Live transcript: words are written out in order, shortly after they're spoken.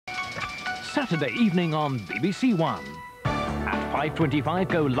Saturday evening on BBC1. At 5:25,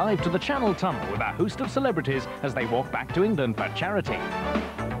 go live to the Channel Tunnel with a host of celebrities as they walk back to England for charity.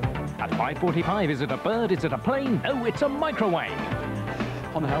 At 5:45, is it a bird, is it a plane? No, it's a microwave.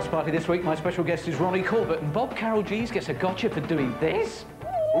 On the house party this week, my special guest is Ronnie Corbett, and Bob Carroll G's gets a gotcha for doing this.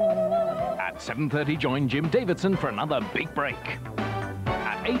 At 7:30, join Jim Davidson for another big break.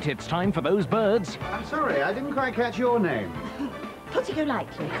 At 8, it's time for those birds. I'm sorry, I didn't quite catch your name. Pretty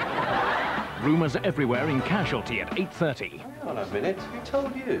likely. Rumours everywhere in Casualty at 8:30. Hold on a minute, who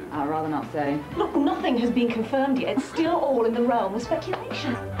told you? I'd rather not say. Look, nothing has been confirmed yet. It's still all in the realm of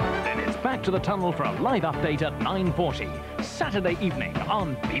speculation. Then it's back to the tunnel for a live update at 9:40. Saturday evening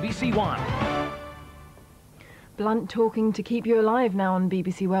on BBC1. Blunt talking to keep you alive now on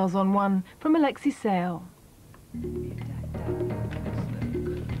BBC Wales on 1 from Alexei Sayle.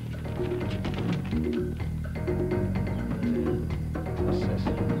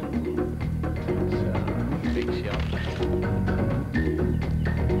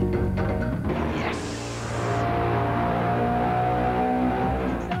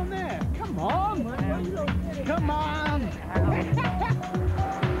 Down there, come on! Come on!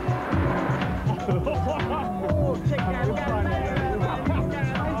 Check that down there!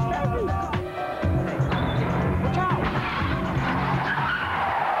 Watch out!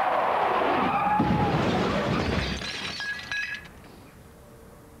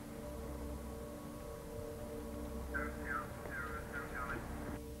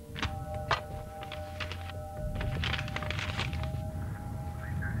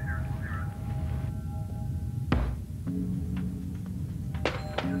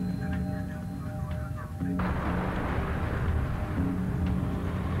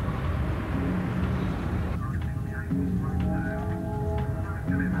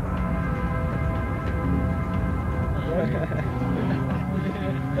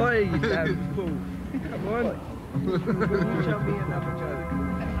 Oi, you damn fool. Come on. Tell me another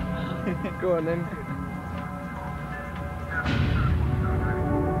joke. Go on then.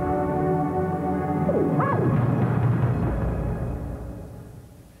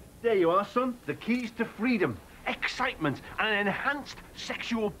 There you are, son. The keys to freedom, excitement, and an enhanced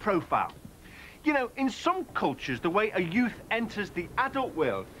sexual profile. You know, in some cultures, the way a youth enters the adult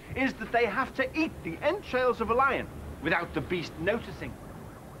world is that they have to eat the entrails of a lion without the beast noticing.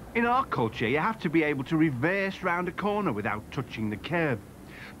 In our culture, you have to be able to reverse round a corner without touching the curb.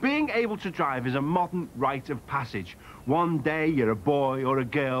 Being able to drive is a modern rite of passage. One day you're a boy or a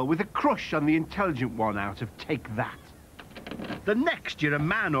girl with a crush on the intelligent one out of Take That. The next you're a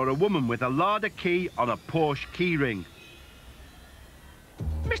man or a woman with a Lada key on a Porsche keyring.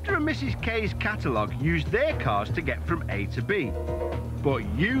 Mr. and Mrs. K's catalogue used their cars to get from A to B. But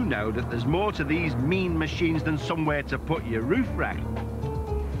you know that there's more to these mean machines than somewhere to put your roof rack.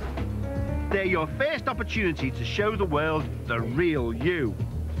 They're your first opportunity to show the world the real you.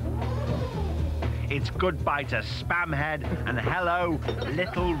 It's goodbye to Spamhead and hello,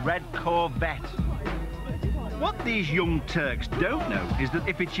 little red Corvette. What these young Turks don't know is that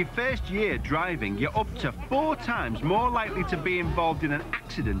if it's your first year driving, you're up to 4 times more likely to be involved in an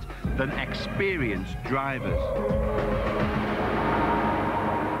accident than experienced drivers.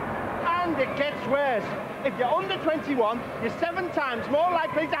 And it gets worse. If you're under 21, you're 7 times more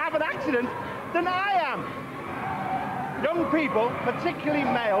likely to have an accident than I am. Young people, particularly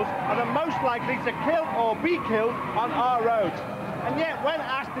males, are the most likely to kill or be killed on our roads. And yet, when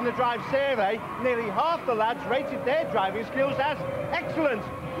asked in the drive survey, nearly half the lads rated their driving skills as excellent.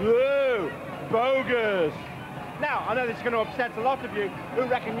 Whoa, bogus. Now, I know this is going to upset a lot of you who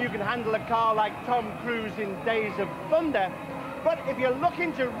reckon you can handle a car like Tom Cruise in Days of Thunder, but if you're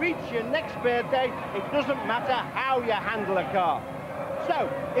looking to reach your next birthday, it doesn't matter how you handle a car. So,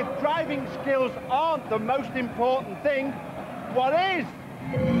 if driving skills aren't the most important thing, what is?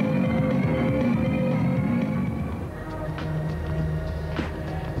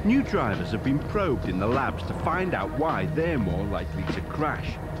 New drivers have been probed in the labs to find out why they're more likely to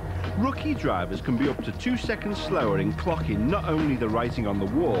crash. Rookie drivers can be up to 2 seconds slower in clocking not only the writing on the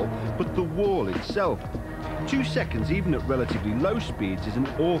wall, but the wall itself. 2 seconds, even at relatively low speeds, is an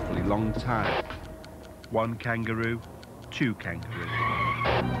awfully long time. 1 kangaroo, 2 kangaroos.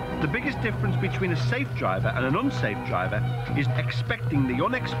 The biggest difference between a safe driver and an unsafe driver is expecting the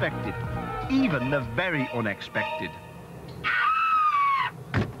unexpected, even the very unexpected.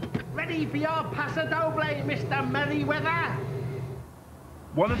 Ready for your paso doble, Mr. Merryweather?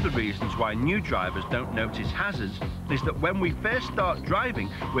 One of the reasons why new drivers don't notice hazards is that when we first start driving,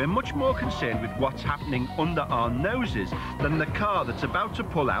 we're much more concerned with what's happening under our noses than the car that's about to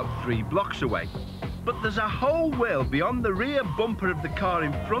pull out 3 blocks away. But there's a whole world beyond the rear bumper of the car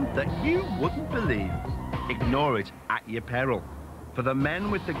in front that you wouldn't believe. Ignore it at your peril, for the men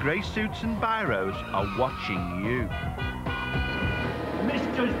with the grey suits and biros are watching you.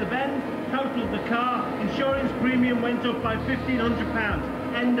 Misjudged the bend, totaled the car, insurance premium went up by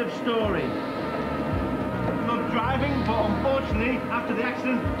 £1,500. End of story. Love driving, but unfortunately, after the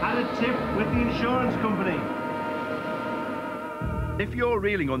accident, had a tip with the insurance company. If you're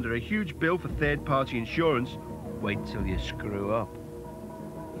reeling under a huge bill for third-party insurance, wait till you screw up.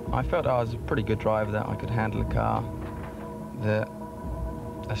 I felt I was a pretty good driver, that I could handle a car, that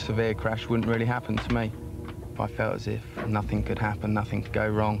a severe crash wouldn't really happen to me. I felt as if nothing could happen, nothing could go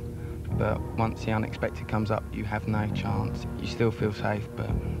wrong. But once the unexpected comes up, you have no chance. You still feel safe, but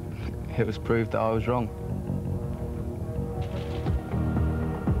it was proved that I was wrong.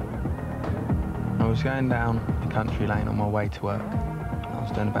 I was going down the country lane on my way to work. I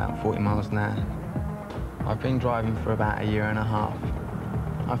was doing about 40 miles an hour. I've been driving for about a year and a half.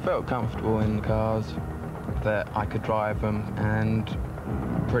 I felt comfortable in the cars, that I could drive them and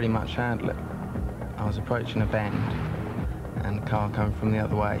pretty much handle it. I was approaching a bend and a car coming from the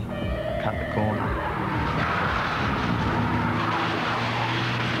other way cut the corner.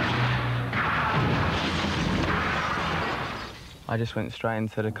 I just went straight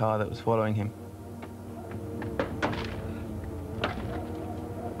into the car that was following him.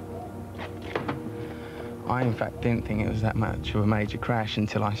 I in fact didn't think it was that much of a major crash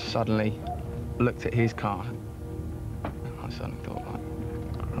until I suddenly looked at his car. I suddenly thought, like,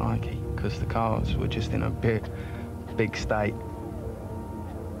 crikey, because the cars were just in a big state.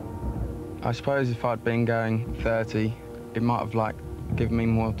 I suppose if I'd been going 30, it might have given me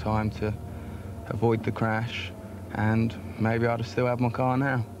more time to avoid the crash, and maybe I'd have still had my car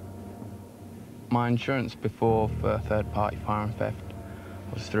now. My insurance before for third-party fire and theft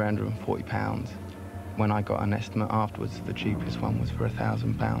was £340. When I got an estimate afterwards, the cheapest one was for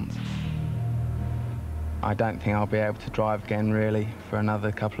 £1,000. I don't think I'll be able to drive again, really, for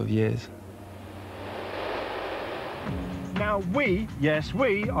another couple of years. Now we, yes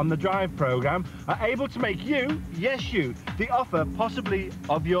we, on the Drive programme, are able to make you, yes you, the offer possibly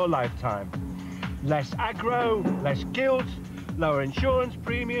of your lifetime. Less aggro, less guilt, lower insurance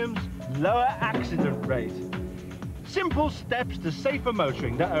premiums, lower accident rate. Simple steps to safer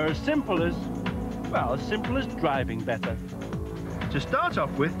motoring that are as simple as driving better. To start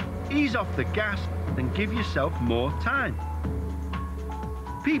off with, ease off the gas and give yourself more time.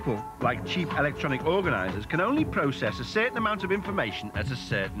 People, like cheap electronic organisers, can only process a certain amount of information at a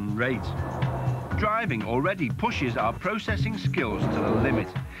certain rate. Driving already pushes our processing skills to the limit.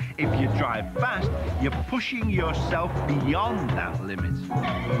 If you drive fast, you're pushing yourself beyond that limit.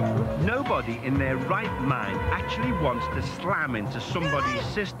 Nobody in their right mind actually wants to slam into somebody's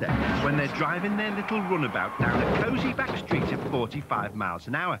sister when they're driving their little runabout down a cosy back street at 45 miles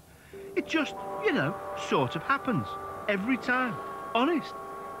an hour. It just, you know, sort of happens. Every time. Honest.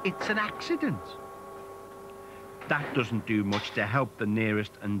 It's an accident. That doesn't do much to help the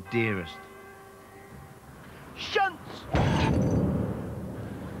nearest and dearest. Shunts!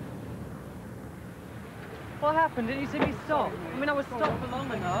 What happened? Didn't you see me stop? I mean, I was stopped for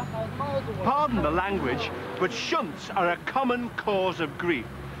long enough. I was miles away. Pardon the language, but shunts are a common cause of grief.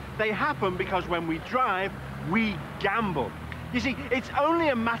 They happen because when we drive, we gamble. You see, it's only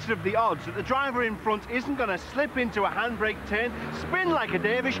a matter of the odds that the driver in front isn't going to slip into a handbrake turn, spin like a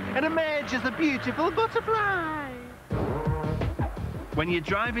dervish, and emerge as a beautiful butterfly. When you're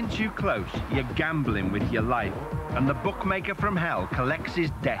driving too close, you're gambling with your life, and the bookmaker from hell collects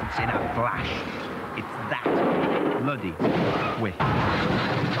his debts in a flash. It's that bloody quick.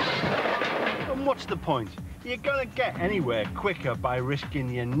 And what's the point? You're gonna get anywhere quicker by risking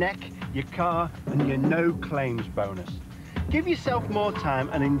your neck, your car, and your no claims bonus. Give yourself more time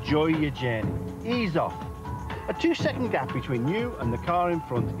and enjoy your journey. Ease off. A 2-second gap between you and the car in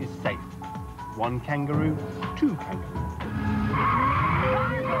front is safe. 1 kangaroo, 2 kangaroos.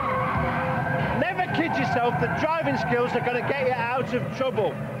 Never kid yourself that driving skills are going to get you out of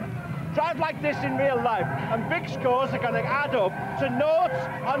trouble. Drive like this in real life, and big scores are going to add up to noughts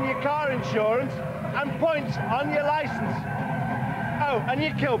on your car insurance and points on your license. Oh, and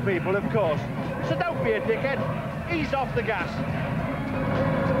you kill people, of course. So don't be a dickhead. Ease off the gas.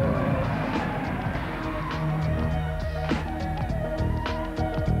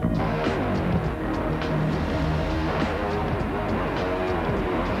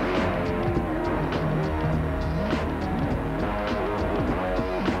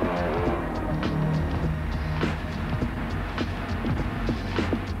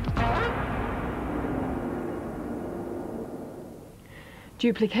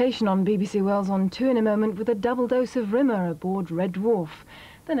 Duplication on BBC Wales on 2 in a moment with a double dose of Rimmer aboard Red Dwarf.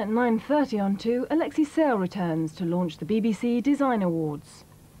 Then at 9:30 on 2, Alexei Sayle returns to launch the BBC Design Awards.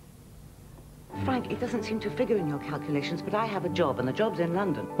 Frank, it doesn't seem to figure in your calculations, but I have a job, and the job's in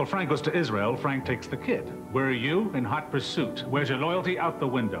London. Well, Frank goes to Israel, Frank takes the kid. Where are you? In hot pursuit. Where's your loyalty? Out the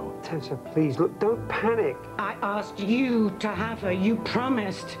window. Tessa, please, look, don't panic. I asked you to have her. You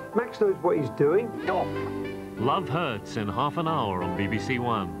promised. Max knows what he's doing. Stop. Love Hurts in half an hour on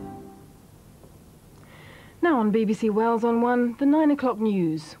BBC1. Now on BBC Wales on 1, the 9 o'clock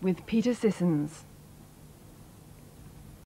news with Peter Sissons.